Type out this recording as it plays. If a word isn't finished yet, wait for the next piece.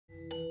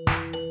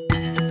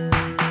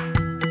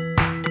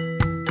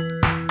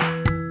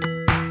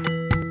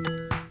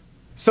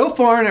So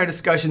far in our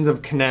discussions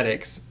of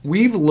kinetics,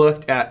 we've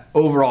looked at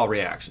overall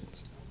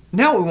reactions.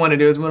 Now what we want to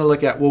do is we want to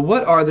look at, well,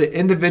 what are the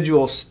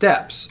individual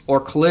steps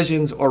or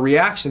collisions or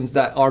reactions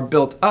that are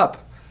built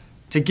up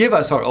to give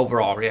us our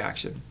overall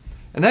reaction?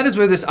 And that is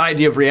where this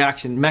idea of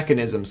reaction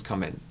mechanisms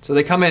come in. So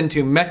they come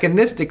into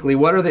mechanistically,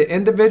 what are the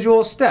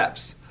individual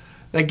steps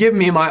that give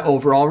me my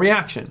overall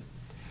reaction?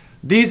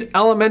 These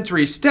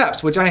elementary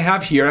steps, which I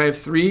have here, I have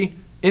 3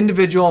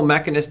 individual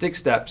mechanistic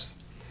steps.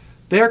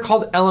 They are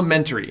called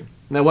elementary.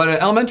 Now what an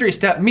elementary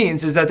step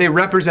means is that they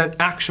represent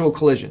actual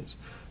collisions.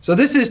 So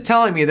this is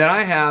telling me that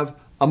I have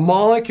a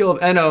molecule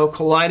of NO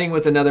colliding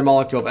with another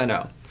molecule of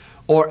NO,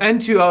 or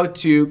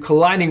N2O2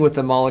 colliding with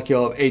a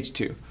molecule of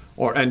H2,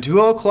 or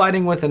N2O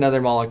colliding with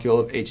another molecule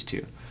of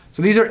H2.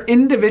 So these are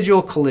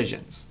individual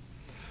collisions.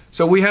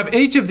 So we have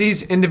each of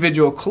these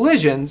individual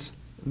collisions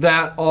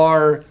that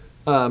are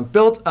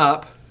built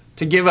up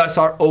to give us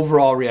our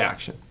overall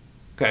reaction.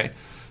 Okay?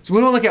 So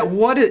we want to look at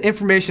what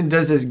information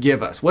does this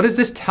give us? What does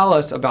this tell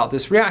us about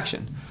this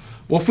reaction?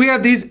 Well, if we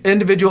have these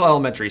individual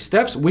elementary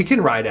steps, we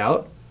can write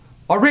out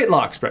our rate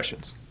law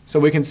expressions. So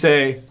we can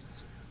say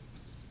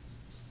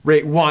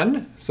rate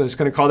 1, so I'm just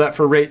going to call that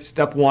for rate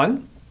step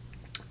 1,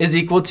 is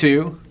equal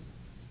to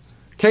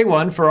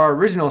K1 for our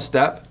original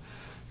step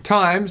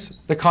times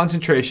the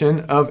concentration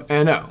of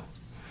NO.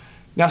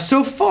 Now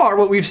so far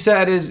what we've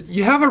said is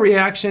you have a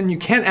reaction, you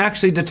can't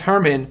actually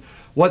determine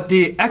what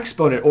the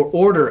exponent or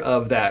order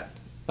of that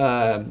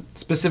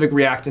specific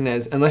reactant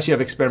is unless you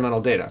have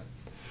experimental data.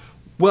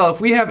 Well, if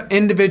we have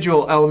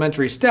individual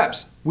elementary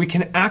steps, we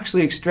can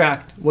actually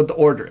extract what the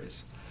order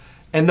is.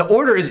 And the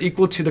order is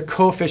equal to the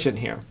coefficient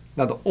here.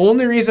 Now the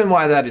only reason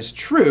why that is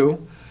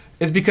true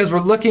is because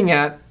we're looking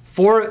at,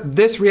 for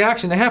this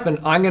reaction to happen,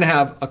 I'm going to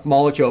have a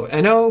molecule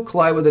of NO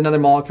collide with another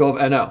molecule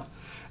of NO.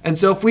 And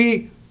so if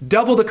we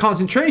double the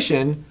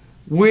concentration,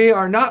 we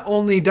are not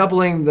only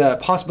doubling the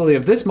possibility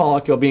of this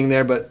molecule being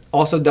there, but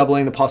also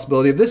doubling the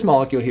possibility of this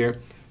molecule here.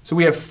 So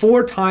we have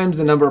 4 times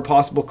the number of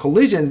possible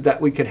collisions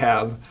that we could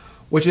have,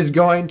 which is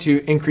going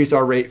to increase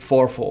our rate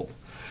 4-fold.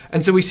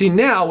 And so we see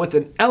now with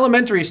an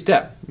elementary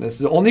step, this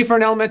is only for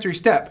an elementary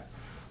step,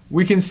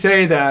 we can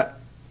say that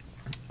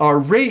our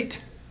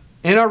rate,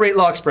 in our rate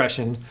law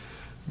expression,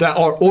 that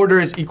our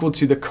order is equal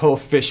to the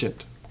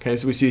coefficient. Okay,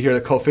 so we see here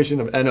the coefficient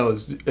of NO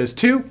is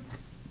 2.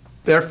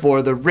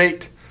 Therefore, the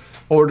rate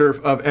order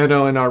of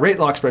NO in our rate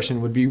law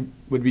expression would be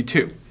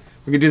 2.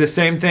 We could do the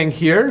same thing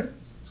here.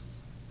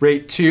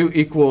 Rate 2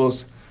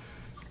 equals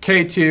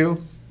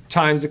K2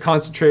 times the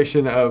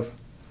concentration of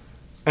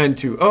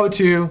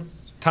N2O2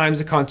 times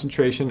the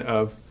concentration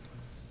of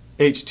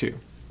H2.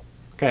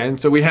 Okay, and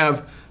so we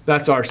have,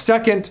 that's our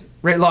second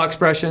rate law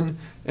expression.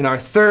 In our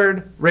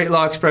third rate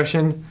law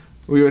expression,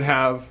 we would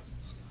have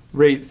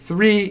rate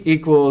 3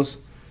 equals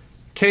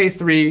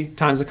K3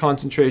 times the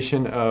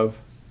concentration of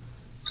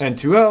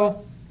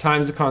N2O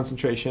times the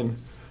concentration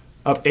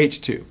of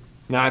H2.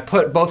 Now I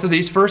put both of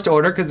these first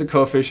order because the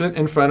coefficient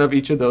in front of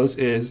each of those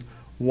is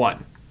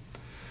 1.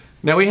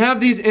 Now we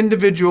have these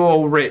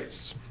individual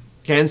rates.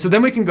 Okay, and so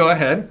then we can go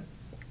ahead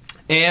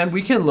and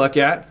we can look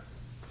at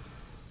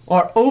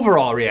our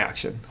overall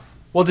reaction.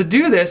 Well, to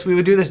do this, we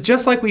would do this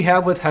just like we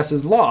have with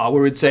Hess's law,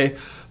 where we'd say,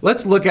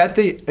 let's look at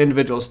the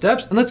individual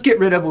steps and let's get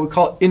rid of what we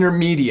call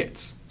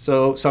intermediates.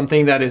 So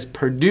something that is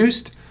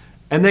produced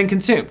and then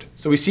consumed.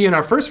 So we see in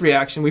our first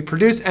reaction, we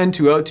produce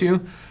N2O2.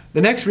 The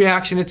next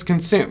reaction, it's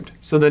consumed.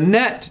 So the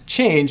net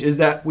change is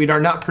that we are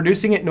not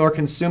producing it nor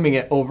consuming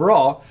it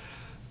overall,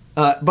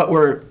 but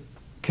we're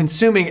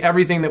consuming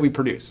everything that we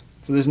produce.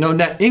 So there's no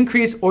net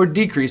increase or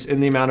decrease in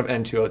the amount of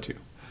N2O2. And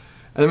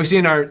then we see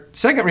in our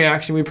second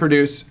reaction, we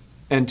produce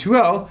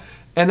N2O,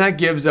 and that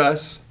gives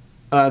us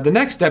the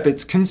next step,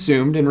 it's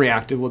consumed and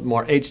reacted with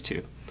more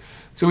H2.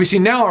 So we see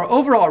now our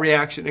overall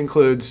reaction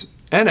includes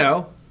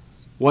NO,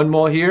 1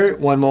 mole here,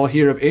 1 mole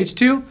here of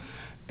H2,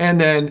 and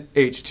then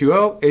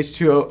H2O,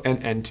 H2O,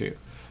 and N2.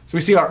 So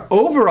we see our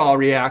overall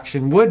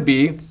reaction would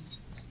be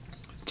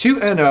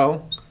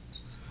 2NO,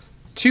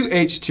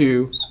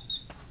 2H2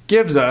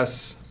 gives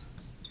us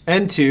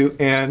N2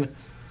 and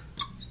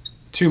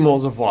 2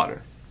 moles of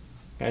water.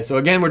 Okay, so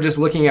again, we're just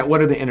looking at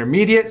what are the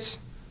intermediates,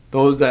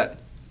 those that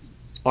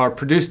are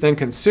produced and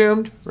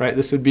consumed, right?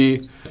 This would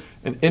be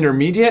an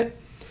intermediate.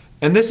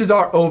 And this is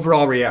our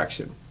overall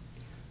reaction.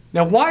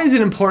 Now, why is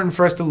it important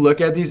for us to look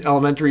at these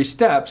elementary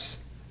steps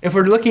if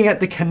we're looking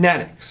at the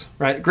kinetics,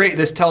 right? Great,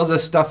 this tells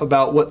us stuff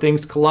about what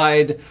things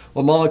collide,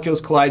 what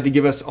molecules collide to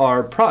give us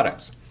our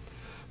products.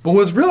 But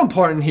what's real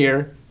important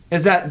here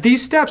is that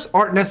these steps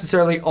aren't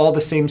necessarily all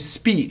the same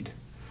speed.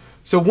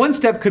 So one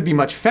step could be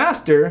much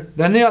faster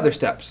than the other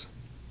steps.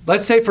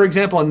 Let's say, for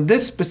example, in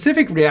this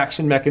specific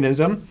reaction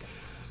mechanism,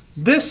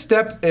 this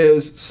step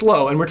is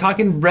slow, and we're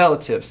talking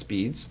relative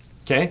speeds,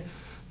 okay?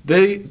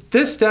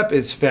 This step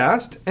is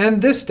fast,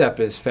 and this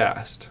step is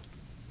fast,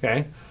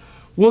 okay?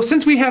 Well,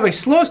 since we have a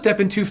slow step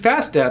and 2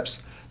 fast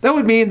steps, that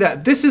would mean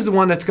that this is the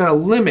one that's going to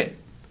limit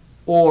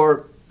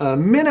or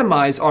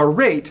minimize our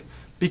rate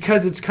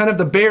because it's kind of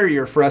the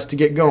barrier for us to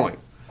get going.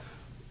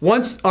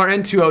 Once our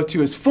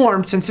N2O2 is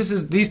formed,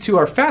 since these two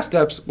are fast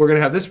steps, we're going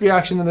to have this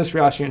reaction and this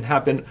reaction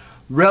happen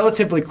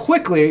relatively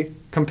quickly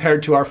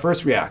compared to our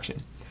first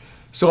reaction.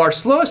 So our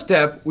slow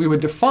step we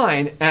would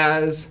define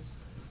as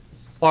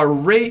our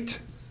rate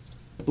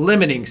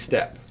limiting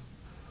step.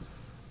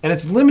 And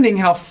it's limiting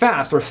how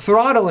fast, or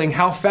throttling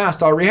how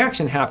fast our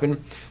reaction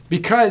happen,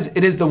 because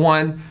it is the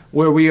one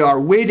where we are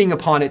waiting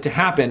upon it to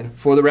happen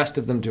for the rest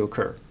of them to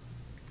occur.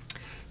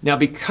 Now,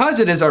 because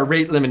it is our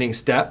rate limiting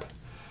step,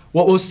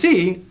 what we'll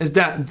see is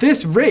that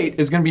this rate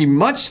is going to be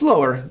much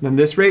slower than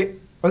this rate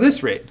or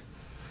this rate.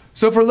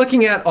 So if we're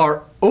looking at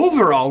our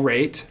overall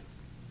rate,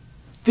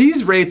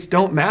 these rates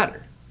don't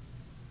matter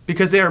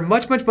because they are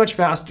much, much, much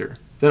faster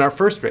than our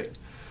first rate.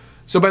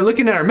 So by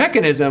looking at our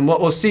mechanism,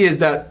 what we'll see is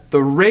that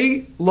the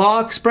rate law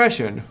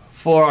expression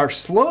for our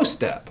slow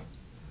step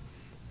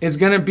is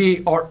going to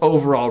be our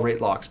overall rate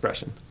law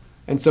expression.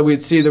 And so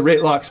we'd see the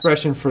rate law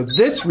expression for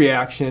this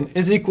reaction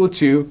is equal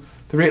to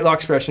the rate law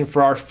expression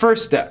for our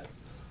first step,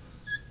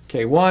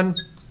 K1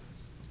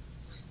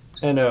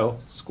 NO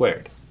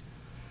squared.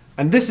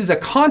 And this is a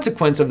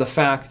consequence of the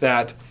fact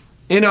that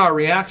in our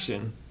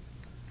reaction,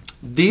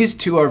 these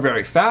two are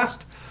very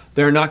fast.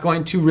 They're not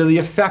going to really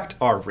affect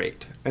our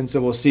rate. And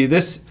so we'll see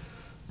this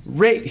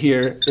rate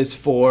here is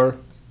for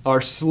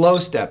our slow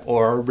step,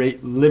 or our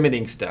rate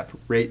limiting step,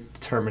 rate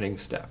determining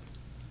step.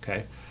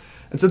 Okay?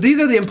 And so these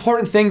are the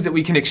important things that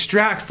we can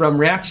extract from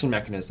reaction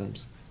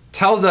mechanisms.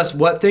 Tells us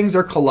what things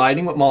are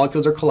colliding, what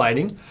molecules are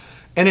colliding.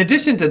 In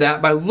addition to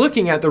that, by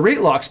looking at the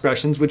rate law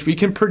expressions, which we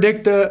can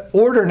predict the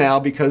order now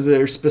because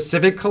there are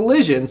specific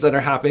collisions that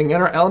are happening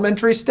in our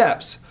elementary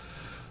steps,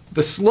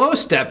 the slow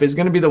step is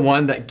going to be the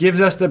one that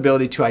gives us the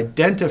ability to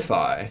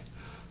identify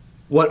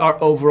what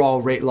our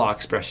overall rate law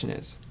expression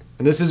is.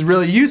 And this is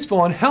really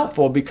useful and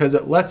helpful because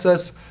it lets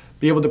us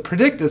be able to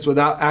predict this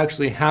without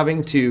actually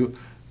having to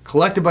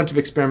collect a bunch of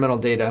experimental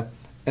data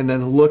and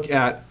then look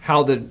at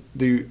how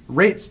the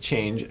rates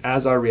change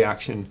as our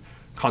reaction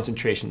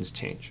concentrations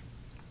change.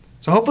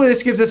 So hopefully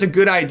this gives us a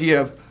good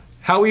idea of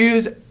how we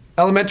use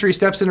elementary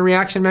steps in a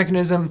reaction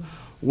mechanism,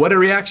 what a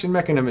reaction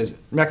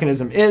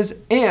mechanism is,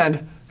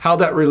 and how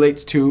that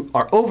relates to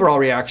our overall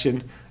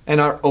reaction and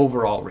our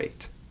overall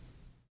rate.